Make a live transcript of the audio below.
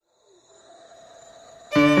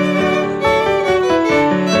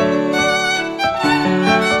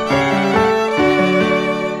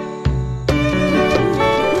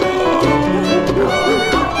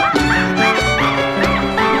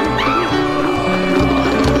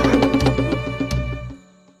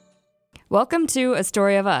Welcome to A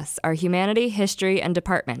Story of Us, our humanity, history, and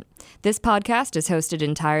department. This podcast is hosted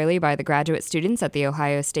entirely by the graduate students at The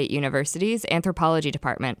Ohio State University's Anthropology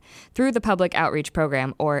Department through the Public Outreach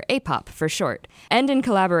Program, or APOP for short, and in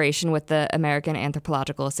collaboration with the American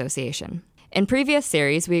Anthropological Association. In previous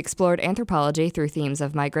series, we explored anthropology through themes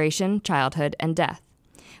of migration, childhood, and death.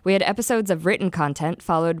 We had episodes of written content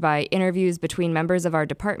followed by interviews between members of our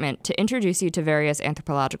department to introduce you to various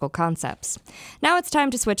anthropological concepts. Now it's time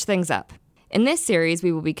to switch things up. In this series,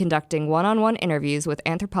 we will be conducting one-on-one interviews with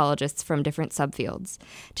anthropologists from different subfields.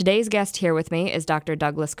 Today's guest here with me is Dr.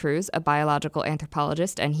 Douglas Cruz, a biological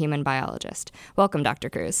anthropologist and human biologist. Welcome, Dr.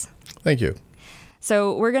 Cruz. Thank you.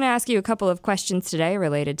 So we're going to ask you a couple of questions today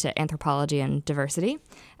related to anthropology and diversity.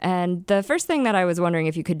 And the first thing that I was wondering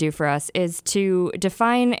if you could do for us is to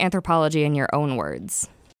define anthropology in your own words.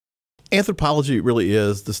 Anthropology really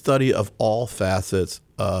is the study of all facets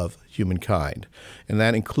of humankind. And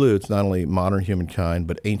that includes not only modern humankind,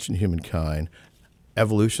 but ancient humankind,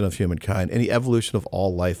 evolution of humankind, and the evolution of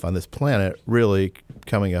all life on this planet, really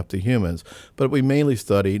coming up to humans. But we mainly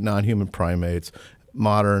study non-human primates,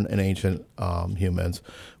 modern and ancient humans.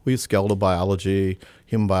 We use skeletal biology,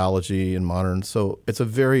 human biology, and modern. So it's a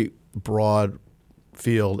very broad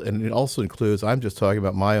field, and it also includes, I'm just talking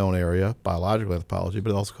about my own area, biological anthropology,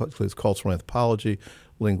 but it also includes cultural anthropology,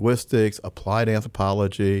 linguistics, applied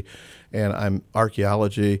anthropology, and I'm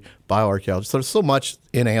archaeology, bioarchaeology. So there's so much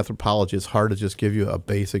in anthropology, it's hard to just give you a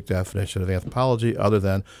basic definition of anthropology other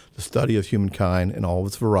than the study of humankind in all of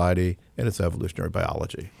its variety and its evolutionary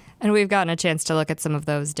biology. And we've gotten a chance to look at some of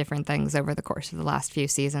those different things over the course of the last few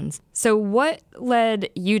seasons. So what led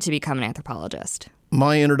you to become an anthropologist?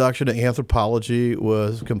 My introduction to anthropology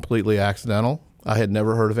was completely accidental. I had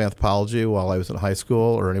never heard of anthropology while I was in high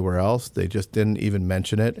school or anywhere else. They just didn't even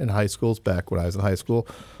mention it in high schools back when I was in high school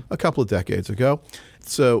a couple of decades ago.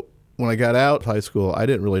 So when I got out of high school, I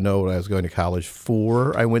didn't really know what I was going to college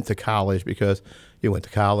for. I went to college because you went to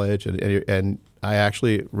college, and I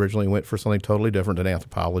actually originally went for something totally different than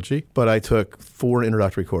anthropology, but I took 4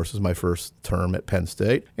 introductory courses my first term at Penn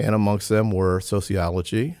State, and amongst them were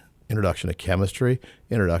sociology, introduction to chemistry,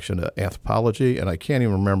 introduction to anthropology, and I can't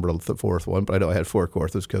even remember the fourth one, but I know I had 4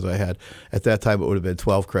 courses because I had, at that time, it would have been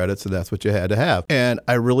 12 credits, and that's what you had to have. And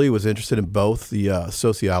I really was interested in both the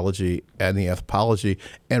sociology and the anthropology,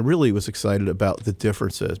 and really was excited about the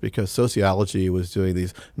differences because sociology was doing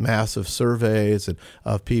these massive surveys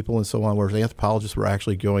of people and so on, whereas anthropologists were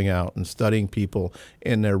actually going out and studying people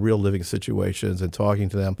in their real living situations and talking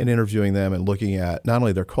to them and interviewing them and looking at not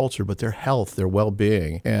only their culture, but their health, their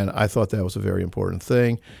well-being. And I thought that was a very important thing.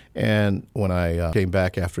 And when I came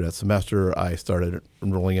back after that semester, I started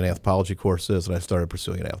enrolling in anthropology courses, and I started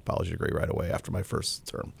pursuing an anthropology degree right away after my first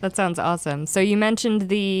term. That sounds awesome. So you mentioned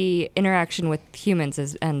the interaction with humans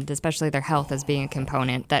and especially their health as being a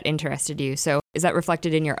component that interested you. So is that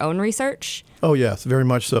reflected in your own research? Oh, yes, very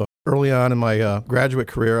much so. Early on in my graduate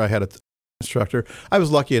career, I had an instructor. I was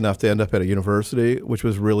lucky enough to end up at a university which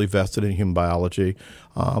was really vested in human biology.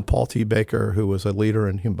 Paul T. Baker, who was a leader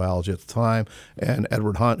in human biology at the time, and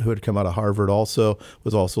Edward Hunt, who had come out of Harvard also,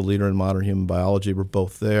 was also a leader in modern human biology, were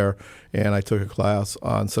both there. And I took a class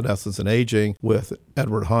on senescence and aging with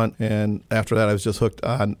Edward Hunt. And after that, I was just hooked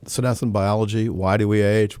on senescent biology. Why do we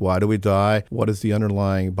age? Why do we die? What is the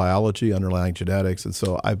underlying biology, underlying genetics? And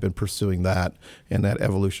so I've been pursuing that and that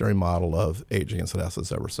evolutionary model of aging and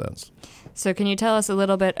senescence ever since. So can you tell us a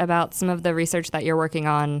little bit about some of the research that you're working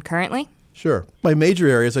on currently? Sure. My major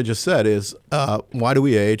areas, I just said, is why do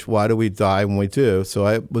we age? Why do we die when we do? So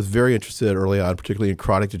I was very interested early on, particularly in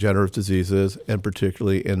chronic degenerative diseases and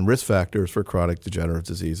particularly in risk factors for chronic degenerative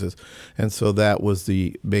diseases. And so that was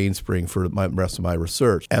the mainspring for the rest of my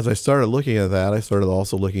research. As I started looking at that, I started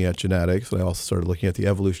also looking at genetics, and I also started looking at the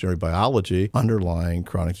evolutionary biology underlying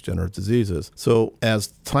chronic degenerative diseases. So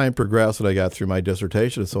as time progressed and I got through my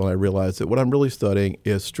dissertation and so on, I realized that what I'm really studying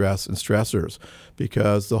is stress and stressors,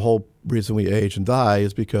 because the whole reason we age and die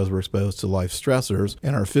is because we're exposed to life stressors,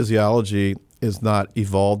 and our physiology is not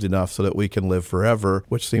evolved enough so that we can live forever,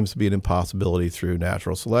 which seems to be an impossibility through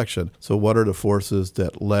natural selection. So what are the forces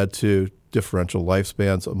that led to differential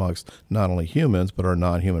lifespans amongst not only humans, but our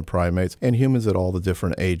non-human primates and humans at all the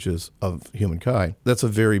different ages of humankind? That's a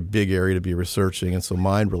very big area to be researching. And so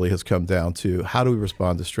mine really has come down to how do we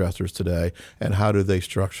respond to stressors today, and how do they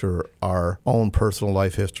structure our own personal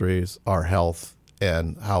life histories, our health,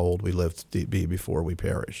 and how old we live to be before we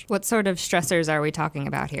perish. What sort of stressors are we talking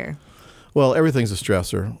about here? Well, everything's a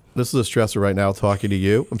stressor. This is a stressor right now talking to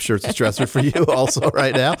you. I'm sure it's a stressor for you also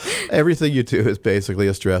right now. Everything you do is basically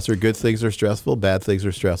a stressor. Good things are stressful, bad things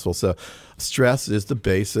are stressful. So stress is the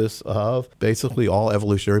basis of basically all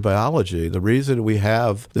evolutionary biology. The reason we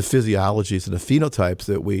have the physiologies and the phenotypes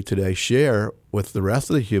that we today share with the rest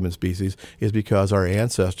of the human species is because our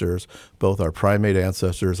ancestors, both our primate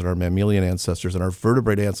ancestors and our mammalian ancestors and our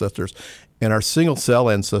vertebrate ancestors and our single-cell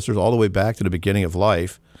ancestors all the way back to the beginning of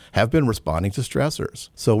life, have been responding to stressors.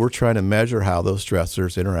 So we're trying to measure how those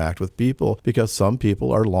stressors interact with people because some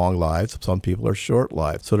people are long-lived, some people are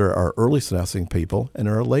short-lived. So there are early senescing people and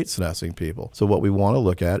there are late senescing people. So what we want to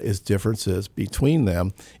look at is differences between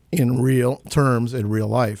them in real terms in real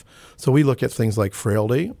life. So we look at things like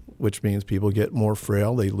frailty, which means people get more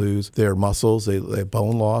frail. They lose their muscles, they have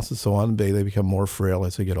bone loss and so on. They become more frail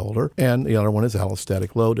as they get older. And the other one is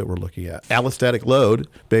allostatic load that we're looking at. Allostatic load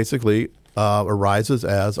basically arises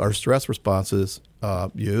as our stress responses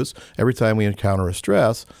use. Every time we encounter a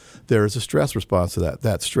stress, there is a stress response to that.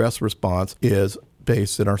 That stress response is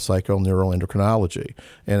based in our psychoneuroendocrinology.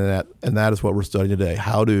 And that is what we're studying today.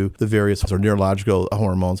 How do the various neurological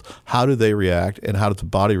hormones, how do they react and how does the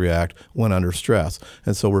body react when under stress?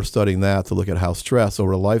 And so we're studying that to look at how stress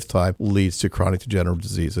over a lifetime leads to chronic degenerative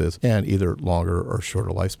diseases and either longer or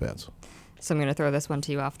shorter lifespans. So I'm going to throw this one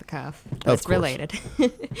to you off the cuff. It's related.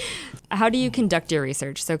 How do you conduct your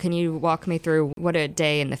research? So can you walk me through what a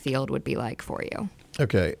day in the field would be like for you?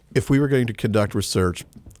 Okay. If we were going to conduct research,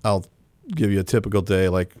 I'll give you a typical day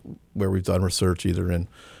like where we've done research either in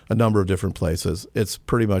a number of different places. It's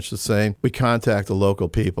pretty much the same. We contact the local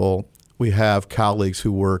people. We have colleagues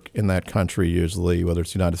who work in that country usually, whether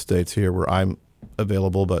it's the United States here where I'm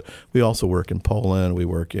available, but we also work in Poland. We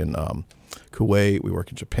work in Kuwait, we work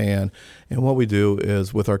in Japan. And what we do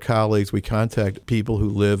is with our colleagues, we contact people who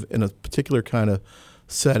live in a particular kind of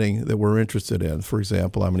setting that we're interested in. For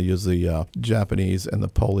example, I'm going to use the Japanese and the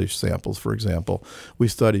Polish samples, for example. We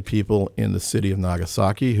study people in the city of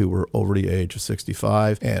Nagasaki who were over the age of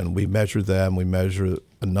 65, and we measure them. We measure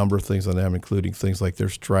a number of things on them, including things like their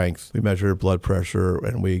strength. We measure their blood pressure,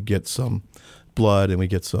 and we get some blood and we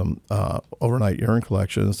get some overnight urine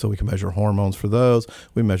collections so we can measure hormones for those.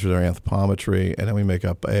 We measure their anthropometry, and then we make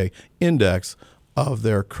up a index of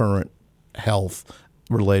their current health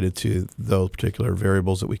related to those particular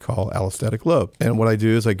variables that we call allostatic load. And what I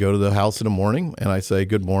do is I go to the house in the morning and I say,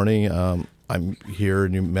 good morning, I'm here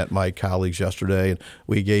and you met my colleagues yesterday and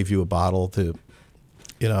we gave you a bottle to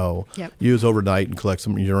use overnight and collect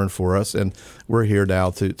some urine for us. And we're here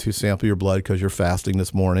now to sample your blood because you're fasting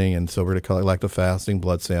this morning. And so we're going to collect a fasting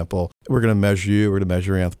blood sample. We're going to measure you. We're going to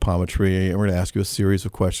measure your anthropometry. And we're going to ask you a series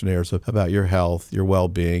of questionnaires about your health, your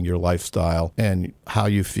well-being, your lifestyle, and how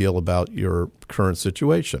you feel about your current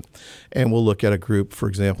situation. And we'll look at a group, for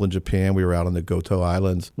example, in Japan, we were out on the Goto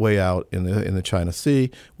Islands, way out in the China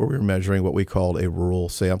Sea, where we were measuring what we called a rural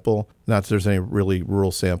sample. Not that there's any really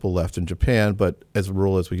rural sample left in Japan, but as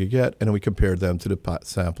rural as we could get. And then we compared them to the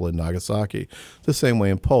sample in Nagasaki. The same way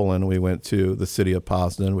in Poland, we went to the city of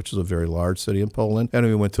Poznan, which is a very large city in Poland, and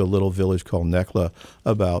we went to a little village called Nekla,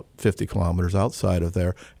 about 50 kilometers outside of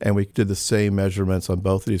there. And we did the same measurements on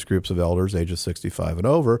both of these groups of elders, ages 65 and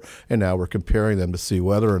over. And now we're comparing them to see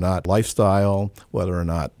whether or not lifestyle, whether or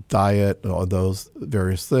not diet, those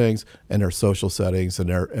various things, and their social settings and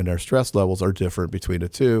their stress levels are different between the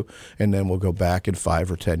two. And then we'll go back in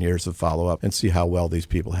 5 or 10 years of follow-up and see how well these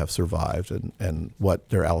people have survived and what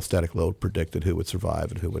their allostatic load predicted who would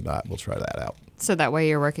survive and who would not. We'll try that out. So that way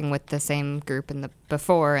you're working with the same group in the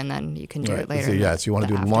before, and then you can do it later. So, yes, you want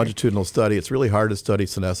to do a longitudinal study. It's really hard to study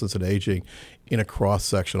senescence and aging in a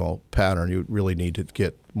cross-sectional pattern. You really need to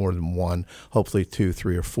get more than one, hopefully 2,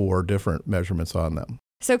 3, or 4 different measurements on them.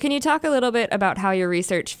 So can you talk a little bit about how your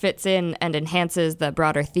research fits in and enhances the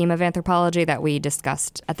broader theme of anthropology that we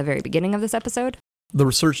discussed at the very beginning of this episode? The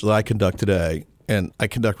research that I conduct today, and I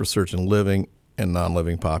conduct research in living and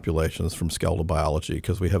non-living populations from skeletal biology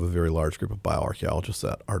because we have a very large group of bioarchaeologists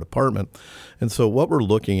at our department. And so what we're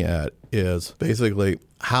looking at is basically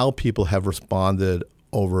how people have responded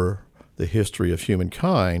over the history of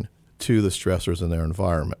humankind to the stressors in their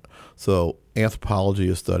environment. So anthropology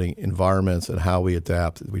is studying environments and how we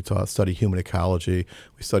adapt. We study human ecology.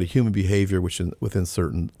 We study human behavior within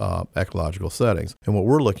certain ecological settings. And what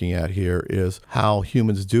we're looking at here is how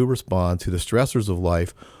humans do respond to the stressors of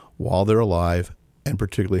life while they're alive, and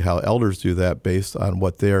particularly how elders do that based on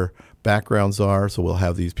what their backgrounds are. So we'll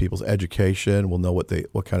have these people's education. We'll know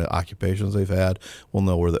what kind of occupations they've had. We'll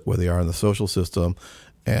know where they are in the social system.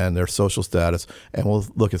 and their social status, and we'll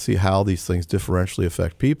look and see how these things differentially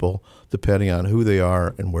affect people depending on who they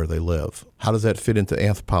are and where they live. How does that fit into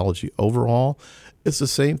anthropology overall? It's the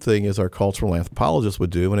same thing as our cultural anthropologists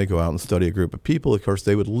would do when they go out and study a group of people. Of course,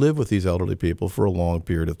 they would live with these elderly people for a long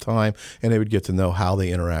period of time, and they would get to know how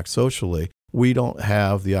they interact socially. We don't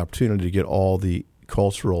have the opportunity to get all the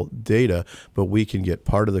cultural data, but we can get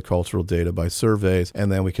part of the cultural data by surveys,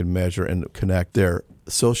 and then we can measure and connect their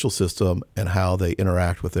social system and how they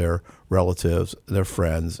interact with their relatives, their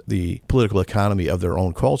friends, the political economy of their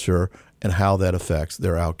own culture, and how that affects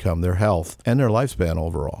their outcome, their health, and their lifespan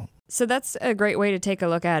overall. So that's a great way to take a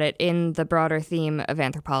look at it in the broader theme of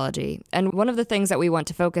anthropology. And one of the things that we want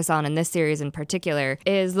to focus on in this series in particular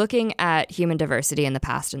is looking at human diversity in the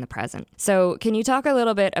past and the present. So can you talk a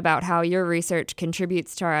little bit about how your research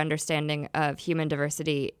contributes to our understanding of human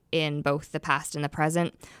diversity in both the past and the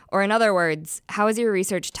present? Or in other words, how is your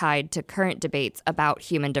research tied to current debates about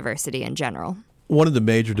human diversity in general? One of the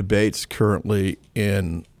major debates currently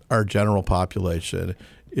in our general population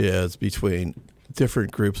is between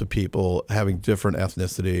different groups of people having different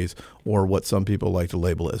ethnicities, or what some people like to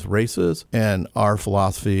label as races. And our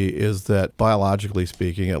philosophy is that, biologically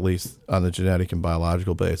speaking, at least on the genetic and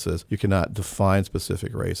biological basis, you cannot define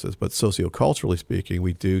specific races. But socioculturally speaking,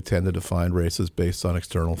 we do tend to define races based on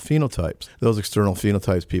external phenotypes. Those external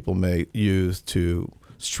phenotypes people may use to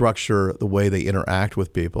structure the way they interact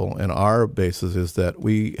with people. And our basis is that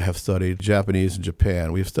we have studied Japanese in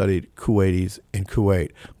Japan. We've studied Kuwaitis in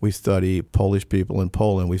Kuwait. We study Polish people in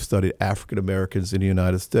Poland. We've studied African Americans in the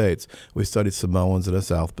United States. We studied Samoans in the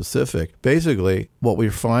South Pacific. Basically, what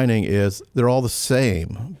we're finding is they're all the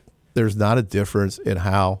same. There's not a difference in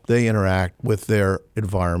how they interact with their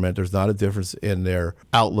environment. There's not a difference in their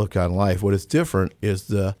outlook on life. What is different is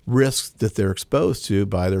the risks that they're exposed to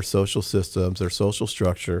by their social systems, their social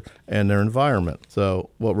structure, and their environment.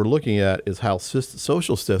 So what we're looking at is how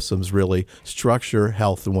social systems really structure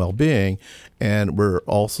health and well-being. And we're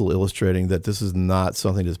also illustrating that this is not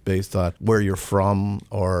something that's based on where you're from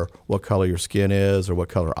or what color your skin is or what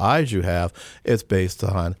color eyes you have. It's based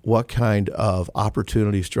on what kind of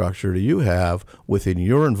opportunity structure do you have within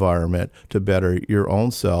your environment to better your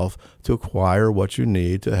own self, to acquire what you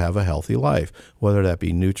need to have a healthy life, whether that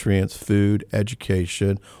be nutrients, food,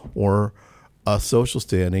 education, or a social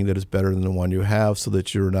standing that is better than the one you have, so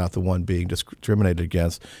that you're not the one being discriminated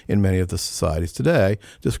against in many of the societies today.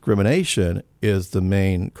 Discrimination is the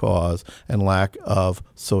main cause, and lack of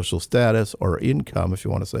social status or income, if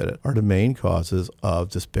you want to say that, are the main causes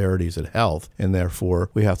of disparities in health. And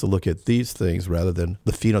therefore, we have to look at these things rather than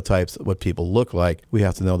the phenotypes, what people look like. We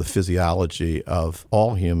have to know the physiology of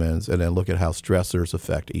all humans and then look at how stressors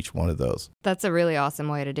affect each one of those. That's a really awesome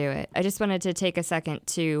way to do it. I just wanted to take a second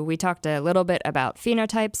we talked a little bit about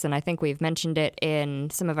phenotypes, and I think we've mentioned it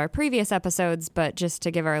in some of our previous episodes, but just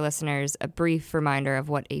to give our listeners a brief reminder of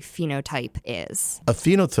what a phenotype is. A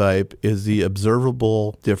phenotype is the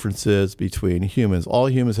observable differences between humans. All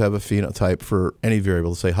humans have a phenotype for any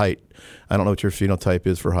variable, say height. I don't know what your phenotype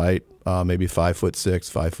is for height. Maybe 5'6",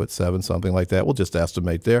 5'7", something like that. We'll just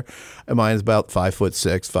estimate there. And mine is about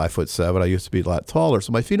 5'6", 5'7". I used to be a lot taller,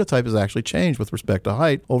 so my phenotype has actually changed with respect to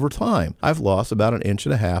height over time. I've lost about 1.5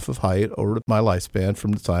 inches of height over my lifespan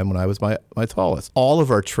from the time when I was my tallest. All of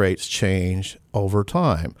our traits change over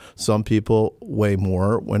time. Some people weigh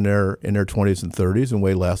more when they're in their 20s and 30s and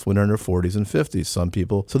weigh less when they're in their 40s and 50s. Some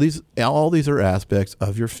people. So all these are aspects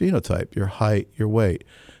of your phenotype: your height, your weight,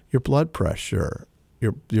 your blood pressure.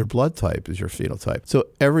 Your blood type is your phenotype. So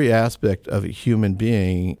every aspect of a human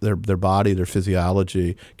being, their body, their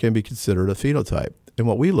physiology, can be considered a phenotype. And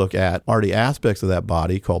what we look at are the aspects of that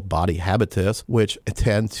body called body habitus, which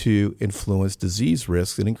tend to influence disease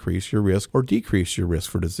risks and increase your risk or decrease your risk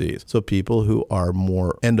for disease. So people who are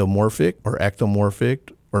more endomorphic or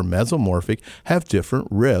ectomorphic or mesomorphic have different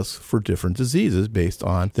risks for different diseases based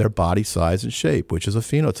on their body size and shape, which is a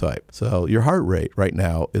phenotype. So your heart rate right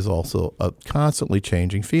now is also a constantly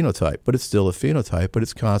changing phenotype, but it's still a phenotype, but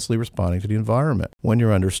it's constantly responding to the environment. When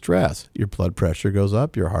you're under stress, your blood pressure goes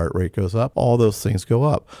up, your heart rate goes up, all those things go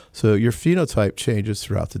up. So your phenotype changes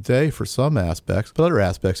throughout the day for some aspects, but other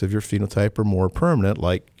aspects of your phenotype are more permanent,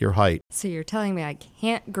 like your height. So you're telling me I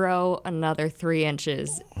can't grow another 3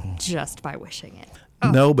 inches just by wishing it?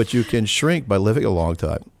 No, but you can shrink by living a long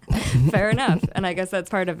time. Fair enough. And I guess that's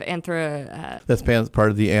part of That's part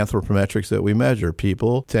of the anthropometrics that we measure.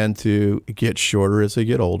 People tend to get shorter as they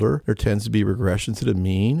get older. There tends to be regression to the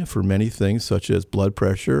mean for many things, such as blood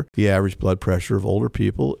pressure. The average blood pressure of older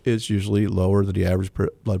people is usually lower than the average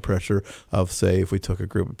blood pressure of, say, if we took a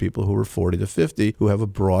group of people who were 40 to 50, who have a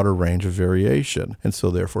broader range of variation, and so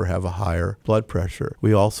therefore have a higher blood pressure.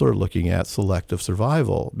 We also are looking at selective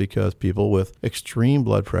survival, because people with extreme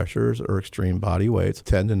blood pressures or extreme body weights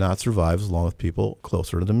tend to not survive as long as people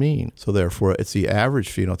closer to the mean. So therefore, it's the average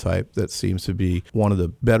phenotype that seems to be one of the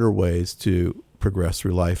better ways to progress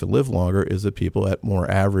through life and live longer, is the people at more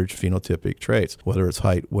average phenotypic traits, whether it's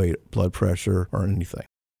height, weight, blood pressure, or anything.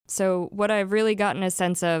 So what I've really gotten a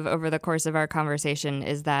sense of over the course of our conversation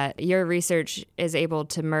is that your research is able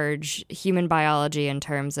to merge human biology in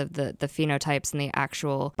terms of the phenotypes and the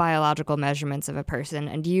actual biological measurements of a person,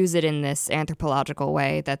 and use it in this anthropological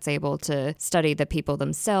way that's able to study the people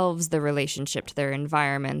themselves, the relationship to their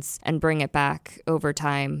environments, and bring it back over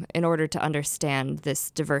time in order to understand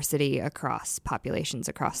this diversity across populations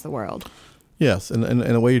across the world. Yes, and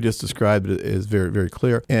the way you just described it is very, very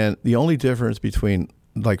clear. And the only difference between,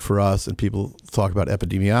 like for us, and people talk about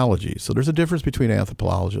epidemiology. So there's a difference between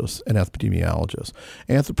anthropologists and epidemiologists.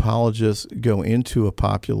 Anthropologists go into a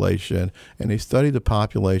population and they study the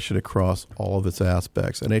population across all of its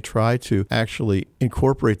aspects, and they try to actually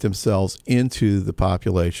incorporate themselves into the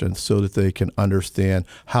population so that they can understand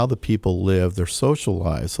how the people live, their social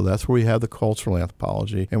lives. So that's where we have the cultural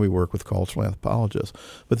anthropology, and we work with cultural anthropologists.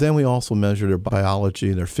 But then we also measure their biology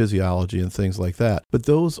and their physiology and things like that. But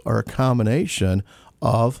those are a combination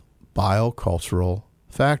of biocultural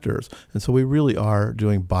factors. And so we really are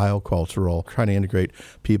doing biocultural, trying to integrate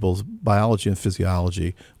people's biology and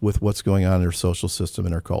physiology with what's going on in their social system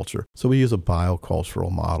and their culture. So we use a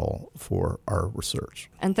biocultural model for our research.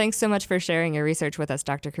 And thanks so much for sharing your research with us,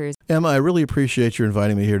 Dr. Cruz. Emma, I really appreciate you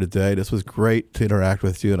inviting me here today. This was great to interact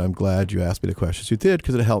with you, and I'm glad you asked me the questions you did,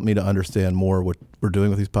 because it helped me to understand more what we're doing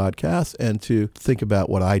with these podcasts and to think about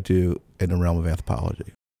what I do in the realm of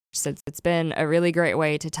anthropology. So it's been a really great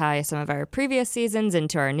way to tie some of our previous seasons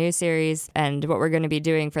into our new series. And what we're going to be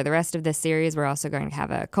doing for the rest of this series, we're also going to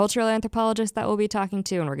have a cultural anthropologist that we'll be talking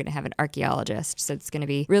to, and we're going to have an archaeologist. So it's going to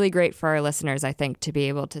be really great for our listeners, I think, to be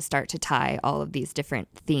able to start to tie all of these different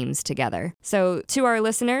themes together. So to our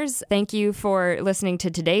listeners, thank you for listening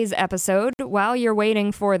to today's episode. While you're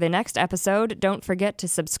waiting for the next episode, don't forget to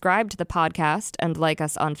subscribe to the podcast and like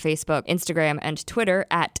us on Facebook, Instagram, and Twitter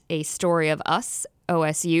at A Story of Us,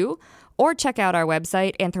 OSU, or check out our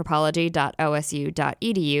website,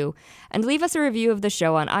 anthropology.osu.edu, and leave us a review of the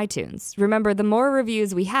show on iTunes. Remember, the more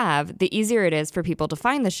reviews we have, the easier it is for people to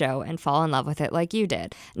find the show and fall in love with it like you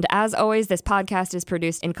did. And as always, this podcast is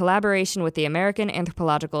produced in collaboration with the American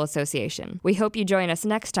Anthropological Association. We hope you join us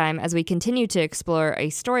next time as we continue to explore a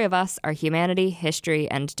story of us, our humanity, history,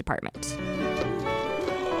 and department.